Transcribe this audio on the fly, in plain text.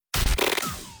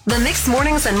The Mixed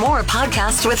Mornings and More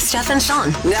podcast with Steph and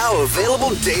Sean. Now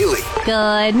available daily.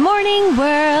 Good morning,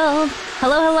 world.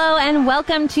 Hello, and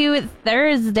welcome to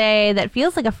Thursday. That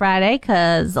feels like a Friday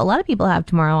because a lot of people have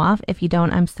tomorrow off. If you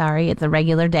don't, I'm sorry. It's a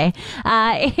regular day.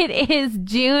 It is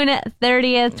June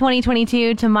 30th,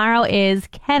 2022. Tomorrow is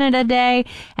Canada Day,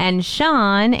 and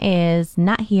Sean is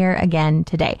not here again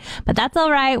today. But that's all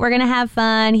right. We're going to have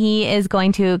fun. He is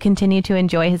going to continue to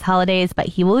enjoy his holidays, but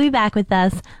he will be back with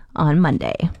us on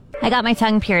Monday. I got my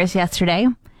tongue pierced yesterday.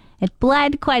 It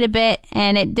bled quite a bit,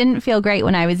 and it didn't feel great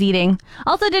when I was eating.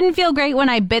 Also didn't feel great when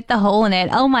I bit the hole in it.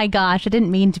 Oh my gosh, I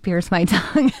didn't mean to pierce my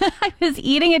tongue. I was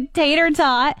eating a tater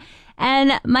tot,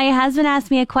 and my husband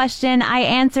asked me a question. I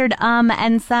answered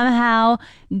and somehow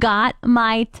got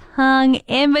my tongue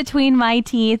in between my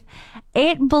teeth.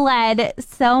 It bled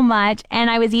so much, and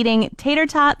I was eating tater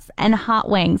tots and hot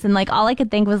wings, and all I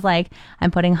could think was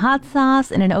I'm putting hot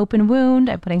sauce in an open wound.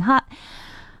 I'm putting hot...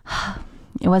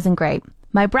 It wasn't great.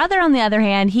 My brother, on the other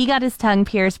hand, he got his tongue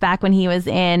pierced back when he was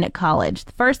in college.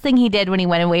 The first thing he did when he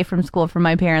went away from school from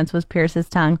my parents was pierce his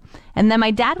tongue. And then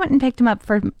my dad went and picked him up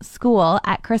from school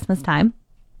at Christmas time.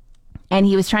 And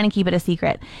he was trying to keep it a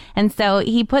secret. And so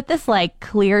he put this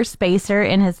clear spacer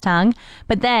in his tongue.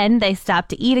 But then they stopped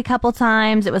to eat a couple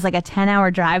times. It was a 10-hour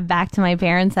drive back to my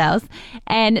parents' house.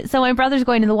 And so my brother's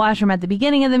going to the washroom at the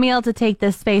beginning of the meal to take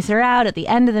this spacer out, at the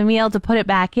end of the meal to put it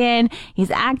back in. He's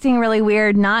acting really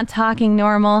weird, not talking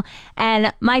normal.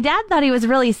 And my dad thought he was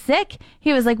really sick.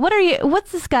 He was like,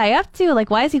 what's this guy up to?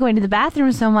 Why is he going to the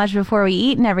bathroom so much before we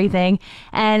eat and everything?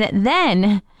 And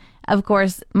then... of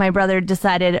course, my brother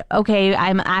decided, okay,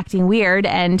 I'm acting weird,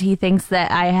 and he thinks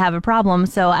that I have a problem,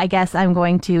 so I guess I'm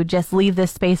going to just leave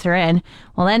this spacer in.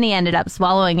 Well, then he ended up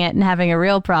swallowing it and having a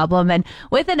real problem, and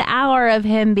with an hour of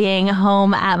him being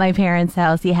home at my parents'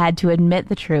 house, he had to admit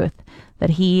the truth that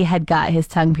he had got his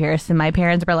tongue pierced, and my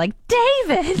parents were like,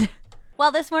 David!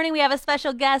 Well, this morning we have a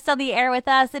special guest on the air with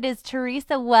us. It is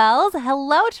Teresa Wells.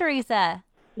 Hello, Teresa.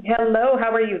 Hello,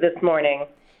 how are you this morning?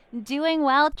 Doing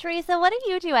well. Teresa, what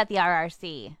do you do at the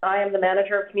RRC? I am the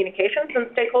Manager of Communications and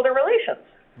Stakeholder Relations.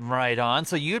 Right on.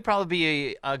 So you'd probably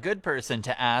be a good person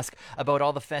to ask about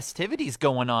all the festivities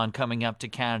going on coming up to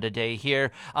Canada Day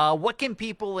here. What can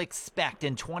people expect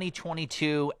in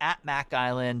 2022 at Mac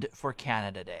Island for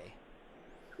Canada Day?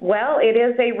 Well, it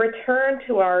is a return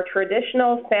to our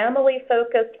traditional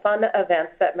family-focused fun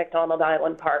events at McDonald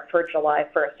Island Park for July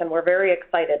 1st, and we're very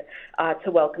excited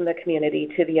to welcome the community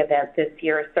to the event this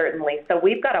year, certainly. So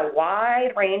we've got a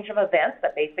wide range of events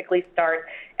that basically start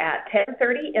at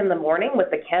 10:30 in the morning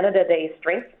with the Canada Day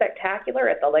Strength Spectacular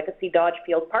at the Legacy Dodge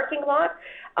Field parking lot,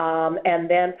 and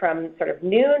then from sort of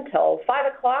noon till 5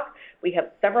 o'clock, we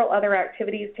have several other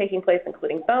activities taking place,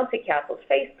 including bouncy castles,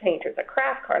 face painters, a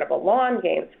craft carnival, lawn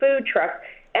games, food trucks,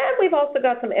 and we've also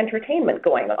got some entertainment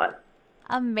going on.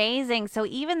 Amazing. So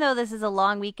even though this is a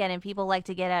long weekend and people like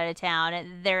to get out of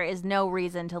town, there is no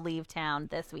reason to leave town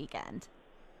this weekend.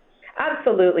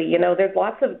 Absolutely. There's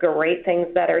lots of great things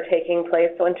that are taking place.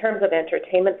 So in terms of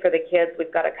entertainment for the kids,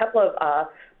 we've got a couple of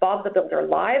Bob the Builder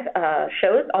live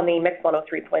shows on the Mix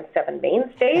 103.7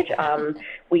 main stage.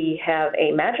 We have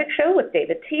a magic show with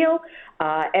David Teal.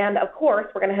 And, of course,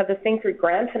 we're going to have the Sing Through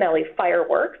Grand Finale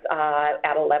fireworks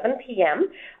at 11 p.m.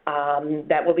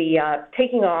 That will be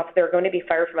taking off. They're going to be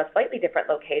fired from a slightly different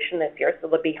location this year, so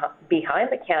they'll be behind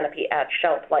the canopy at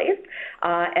Shell Place.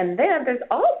 And then there's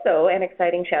also an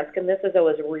exciting chance, and this is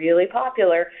always really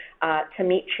popular, to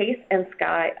meet Chase and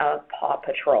Sky of Paw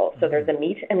Patrol. So there's a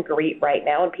meet and greet right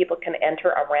now, and people can enter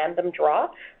a random draw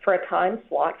for a time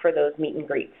slot for those meet and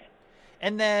greets.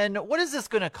 And then what is this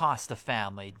going to cost a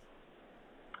family?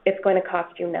 It's going to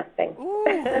cost you nothing. Ooh,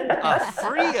 a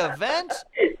free event?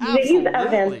 These Absolutely.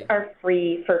 events are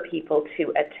free for people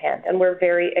to attend, and we're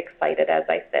very excited, as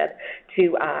I said,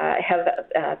 to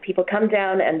have people come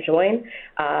down and join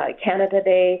Canada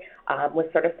Day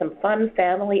with sort of some fun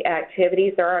family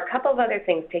activities. There are a couple of other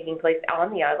things taking place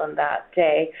on the island that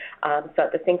day. So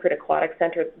at the Syncrude Aquatic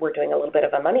Centre, we're doing a little bit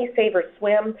of a Money Saver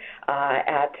swim.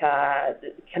 At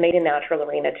Canadian Natural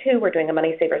Arena 2, we're doing a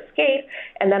Money Saver skate.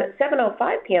 And then at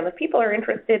 7:05 p.m., if people are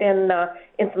interested in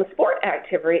some sport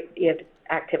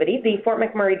activity, the Fort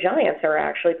McMurray Giants are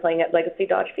actually playing at Legacy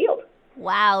Dodge Field.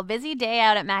 Wow, busy day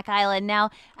out at Mac Island.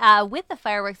 Now, with the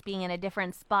fireworks being in a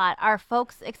different spot, are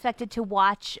folks expected to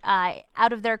watch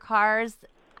out of their cars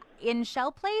in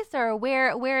Shell Place, or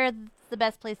where is the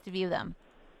best place to view them?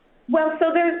 Well,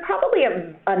 so there's probably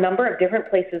a number of different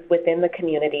places within the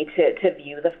community to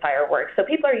view the fireworks. So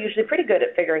people are usually pretty good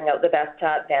at figuring out the best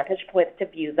vantage points to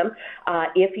view them.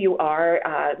 If you are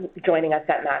joining us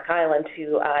at Mac Island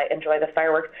to enjoy the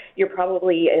fireworks, you're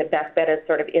probably best bet is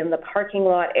sort of in the parking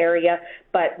lot area,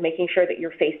 but making sure that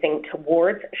you're facing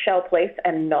towards Shell Place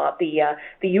and not the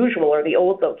usual or the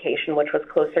old location, which was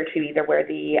closer to either where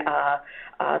the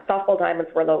softball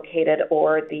diamonds were located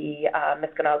or the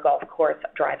Miskanaw Golf Course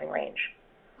driving range.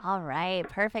 All right,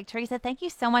 perfect. Teresa, thank you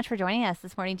so much for joining us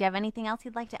this morning. Do you have anything else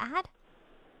you'd like to add?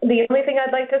 The only thing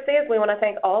I'd like to say is we want to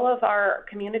thank all of our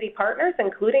community partners,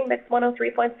 including Mix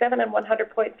 103.7 and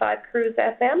 100.5 Cruise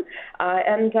FM,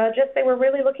 and just say we're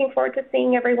really looking forward to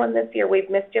seeing everyone this year. We've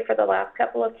missed you for the last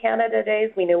couple of Canada Days.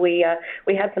 We knew we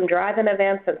had some drive-in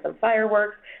events and some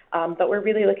fireworks, but we're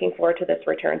really looking forward to this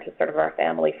return to sort of our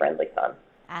family-friendly fun.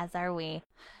 As are we.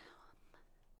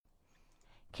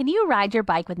 Can you ride your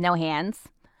bike with no hands?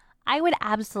 I would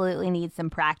absolutely need some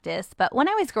practice, but when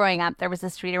I was growing up, there was a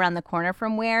street around the corner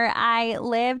from where I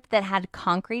lived that had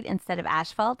concrete instead of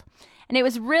asphalt, and it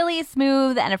was really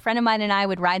smooth, and a friend of mine and I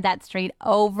would ride that street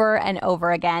over and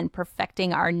over again,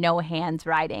 perfecting our no hands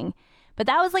riding. But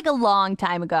that was like a long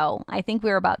time ago. I think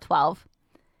we were about 12.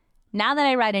 Now that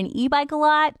I ride an e-bike a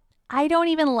lot, I don't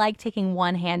even like taking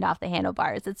one hand off the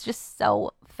handlebars. It's just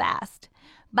so fast.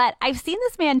 But I've seen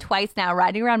this man twice now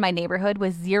riding around my neighborhood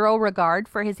with zero regard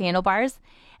for his handlebars.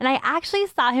 And I actually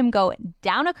saw him go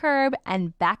down a curb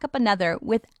and back up another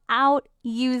without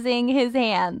using his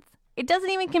hands. It doesn't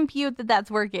even compute that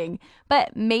that's working.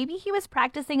 But maybe he was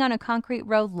practicing on a concrete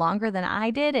road longer than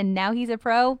I did and now he's a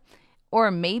pro.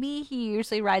 Or maybe he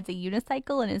usually rides a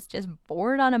unicycle and is just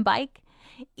bored on a bike.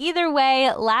 Either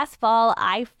way, last fall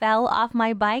I fell off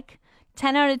my bike.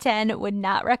 10 out of 10 would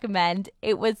not recommend.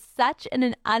 It was such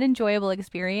an unenjoyable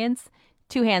experience.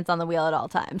 2 hands on the wheel at all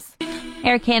times.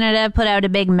 Air Canada put out a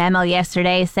big memo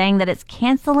yesterday saying that it's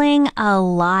canceling a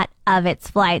lot of its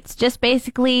flights. Just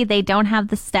basically, they don't have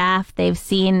the staff. They've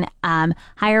seen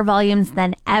higher volumes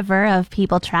than ever of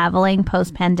people traveling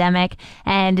post-pandemic,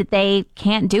 and they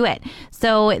can't do it.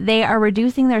 So they are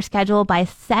reducing their schedule by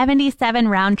 77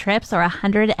 round trips or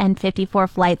 154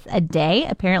 flights a day.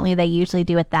 Apparently, they usually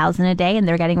do 1,000 a day, and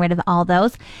they're getting rid of all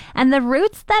those. And the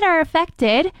routes that are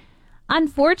affected,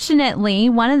 unfortunately,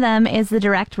 one of them is the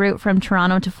direct route from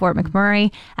Toronto to Fort McMurray,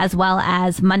 as well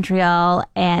as Montreal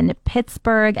and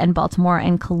Pittsburgh and Baltimore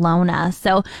and Kelowna.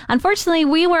 So unfortunately,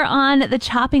 we were on the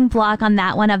chopping block on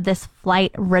that one of this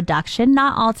flight reduction,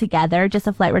 not altogether, just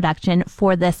a flight reduction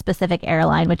for this specific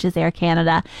airline, which is Air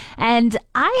Canada. And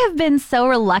I have been so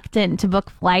reluctant to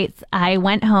book flights. I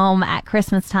went home at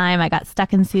Christmas time. I got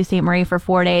stuck in Sault Ste. Marie for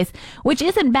 4 days, which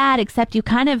isn't bad, except you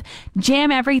kind of jam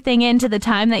everything into the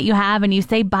time that you have and you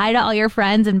say bye to all your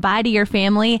friends and bye to your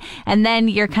family. And then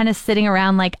you're kind of sitting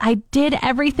around like, I did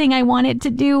everything I wanted to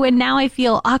do and now I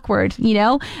feel awkward, you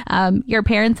know? Your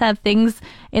parents have things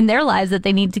in their lives that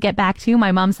they need to get back to.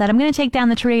 My mom said, I'm going to take down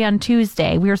the tree on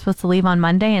Tuesday. We were supposed to leave on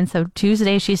Monday. And so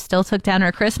Tuesday, she still took down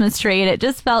her Christmas tree. And it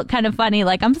just felt kind of funny.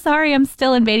 Like, I'm sorry, I'm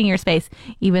still invading your space,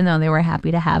 even though they were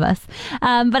happy to have us.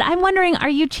 But I'm wondering, are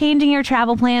you changing your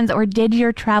travel plans, or did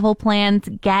your travel plans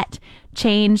get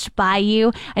changed by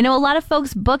you? I know a lot of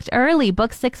folks booked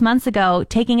 6 months ago,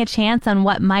 taking a chance on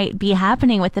what might be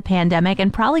happening with the pandemic,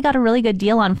 and probably got a really good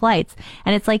deal on flights.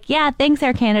 And it's like, yeah, thanks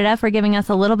Air Canada for giving us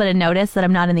a little bit of notice that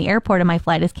I'm not in the airport and my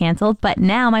flight is canceled, but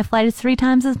now my flight is 3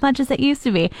 times as much as it used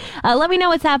to be. Let me know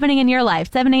what's happening in your life.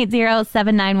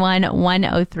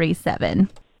 780-791-1037.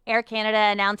 Air Canada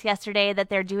announced yesterday that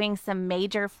they're doing some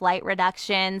major flight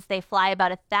reductions. They fly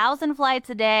about 1,000 flights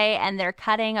a day, and they're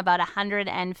cutting about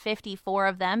 154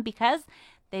 of them because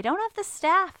they don't have the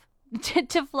staff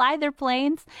to fly their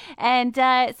planes. And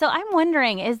so I'm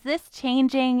wondering, is this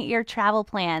changing your travel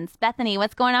plans? Bethany,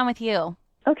 what's going on with you?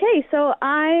 Okay, so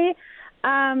I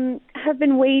have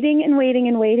been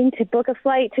waiting to book a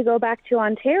flight to go back to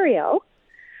Ontario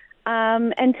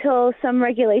until some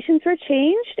regulations were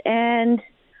changed, and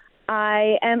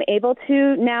I am able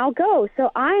to now go. So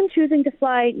I'm choosing to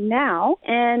fly now,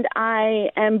 and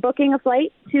I am booking a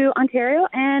flight to Ontario,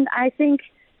 and I think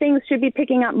things should be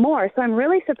picking up more. So I'm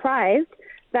really surprised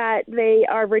that they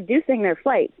are reducing their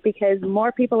flights because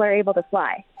more people are able to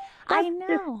fly. I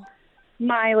know.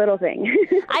 My little thing.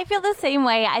 I feel the same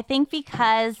way. I think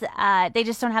because they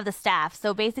just don't have the staff.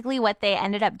 So basically what they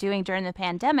ended up doing during the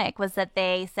pandemic was that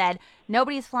they said,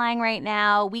 nobody's flying right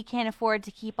now. We can't afford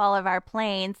to keep all of our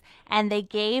planes. And they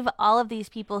gave all of these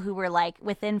people who were like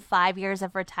within 5 years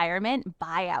of retirement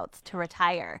buyouts to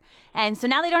retire. And so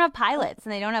now they don't have pilots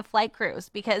and they don't have flight crews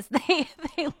because they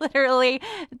literally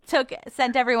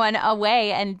sent everyone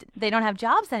away and they don't have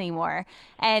jobs anymore.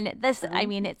 And this, I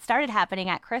mean, it started happening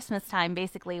at Christmas time,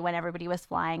 basically, when everybody was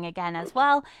flying again as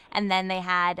well. And then they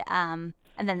had, and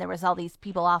then there was all these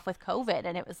people off with COVID,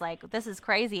 and it was like, this is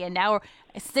crazy. And now we're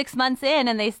 6 months in,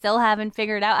 and they still haven't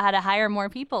figured out how to hire more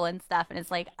people and stuff. And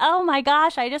it's like, oh my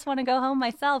gosh, I just want to go home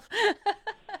myself.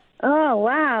 Oh,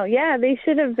 wow. Yeah, they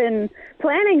should have been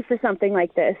planning for something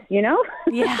like this, you know?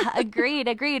 Yeah,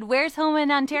 agreed. Where's home in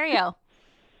Ontario?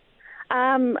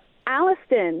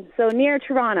 Alliston, so near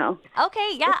Toronto.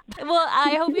 Okay, yeah. Well,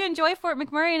 I hope you enjoy Fort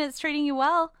McMurray and it's treating you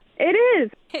well. It is.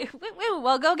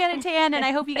 Well, go get a tan, and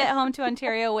I hope you get home to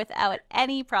Ontario without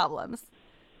any problems.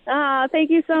 Thank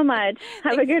you so much.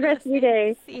 Have a good rest of your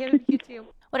day. See you too.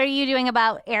 What are you doing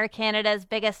about Air Canada's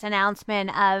biggest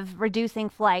announcement of reducing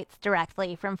flights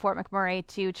directly from Fort McMurray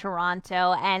to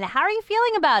Toronto? And how are you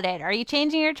feeling about it? Are you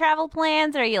changing your travel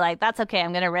plans, or are you like, that's okay,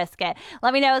 I'm going to risk it?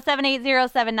 Let me know,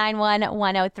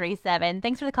 780-791-1037.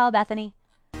 Thanks for the call, Bethany.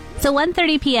 So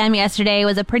 1:30 p.m. yesterday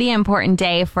was a pretty important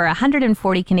day for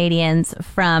 140 Canadians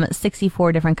from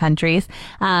 64 different countries.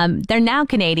 They're now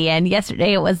Canadian.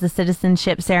 Yesterday it was the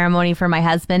citizenship ceremony for my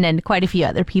husband and quite a few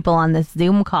other people on this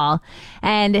Zoom call.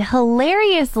 And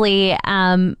hilariously,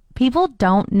 people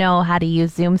don't know how to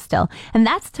use Zoom still. And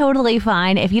that's totally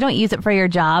fine. If you don't use it for your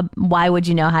job, why would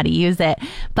you know how to use it?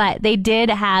 But they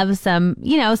did have some,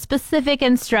 specific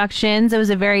instructions. It was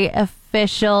a very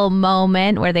official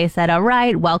moment where they said, all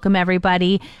right, welcome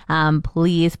everybody.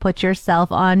 Please put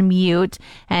yourself on mute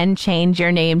and change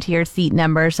your name to your seat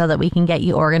number so that we can get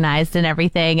you organized and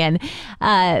everything. And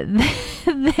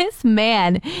this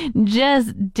man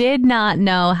just did not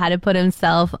know how to put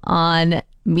himself on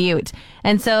mute.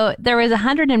 And so there was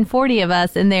 140 of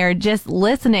us in there just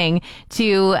listening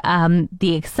to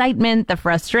the excitement, the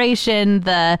frustration,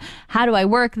 the how do I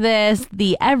work this,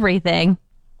 the everything.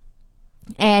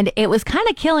 And it was kind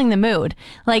of killing the mood.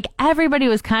 Like everybody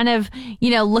was kind of,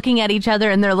 looking at each other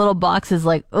in their little boxes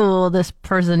like, oh, this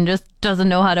person just doesn't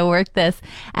know how to work this.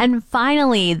 And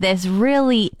finally, this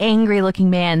really angry looking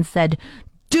man said,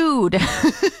 dude,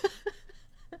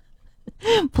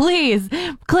 please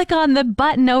click on the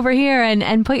button over here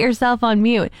and put yourself on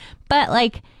mute. But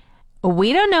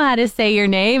we don't know how to say your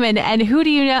name. And who do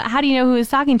you know? How do you know who he's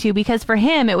talking to? Because for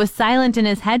him, it was silent in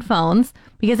his headphones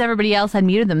because everybody else had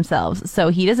muted themselves. So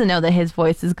he doesn't know that his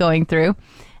voice is going through.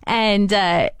 And,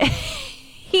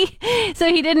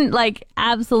 he didn't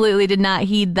absolutely did not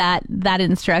heed that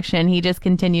instruction. He just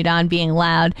continued on being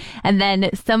loud. And then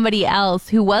somebody else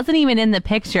who wasn't even in the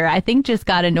picture, I think just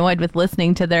got annoyed with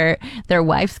listening to their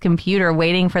wife's computer,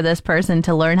 waiting for this person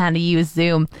to learn how to use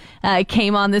Zoom,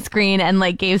 came on the screen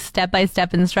and gave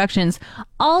step-by-step instructions.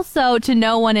 Also to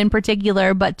no one in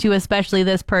particular, but to especially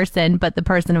this person. But the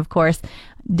person, of course,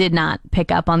 did not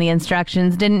pick up on the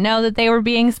instructions, didn't know that they were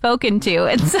being spoken to.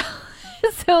 And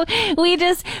so we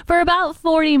just, for about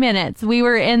 40 minutes, we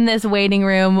were in this waiting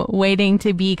room waiting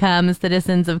to become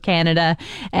citizens of Canada.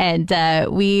 And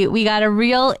we got a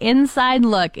real inside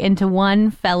look into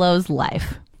one fellow's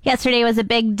life. Yesterday was a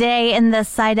big day in the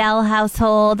Seidel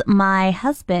household. My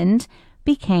husband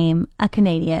became a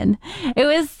Canadian. It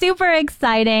was super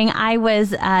exciting. I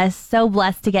was so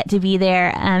blessed to get to be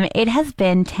there. It has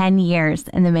been 10 years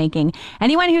in the making.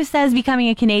 Anyone who says becoming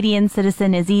a Canadian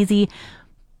citizen is easy,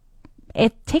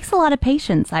 it takes a lot of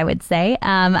patience, I would say.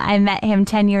 I met him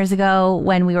 10 years ago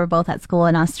when we were both at school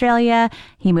in Australia.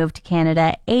 He moved to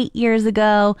Canada 8 years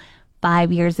ago.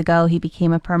 5 years ago, he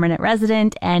became a permanent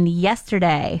resident. And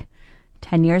yesterday,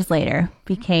 10 years later,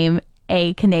 became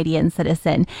a Canadian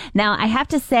citizen. Now, I have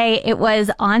to say it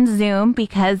was on Zoom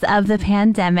because of the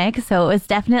pandemic. So it was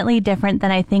definitely different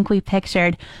than I think we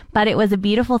pictured. But it was a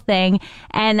beautiful thing.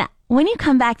 And when you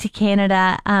come back to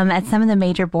Canada at some of the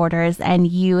major borders and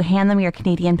you hand them your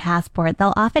Canadian passport,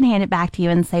 they'll often hand it back to you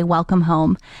and say, welcome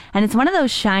home. And it's one of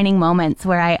those shining moments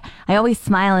where I always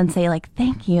smile and say,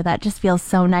 thank you. That just feels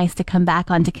so nice to come back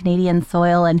onto Canadian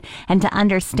soil and to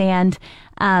understand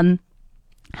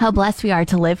how blessed we are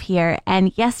to live here.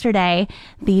 And yesterday,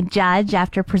 the judge,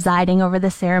 after presiding over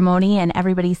the ceremony and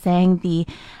everybody saying the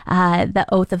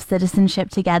oath of citizenship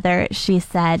together, she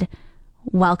said,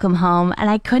 welcome home.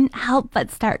 And I couldn't help but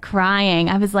start crying.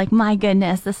 I was like, my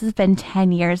goodness, this has been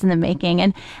 10 years in the making.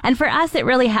 And for us, it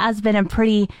really has been a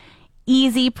pretty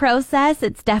easy process.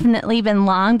 It's definitely been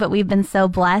long, but we've been so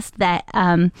blessed that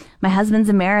my husband's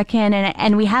American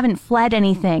and we haven't fled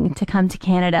anything to come to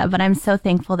Canada. But I'm so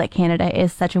thankful that Canada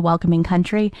is such a welcoming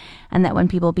country and that when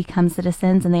people become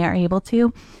citizens and they are able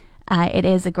to, it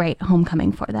is a great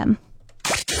homecoming for them.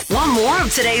 Want more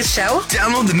of today's show?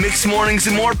 Download the Mixed Mornings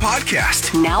and More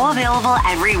podcast. Now available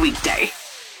every weekday.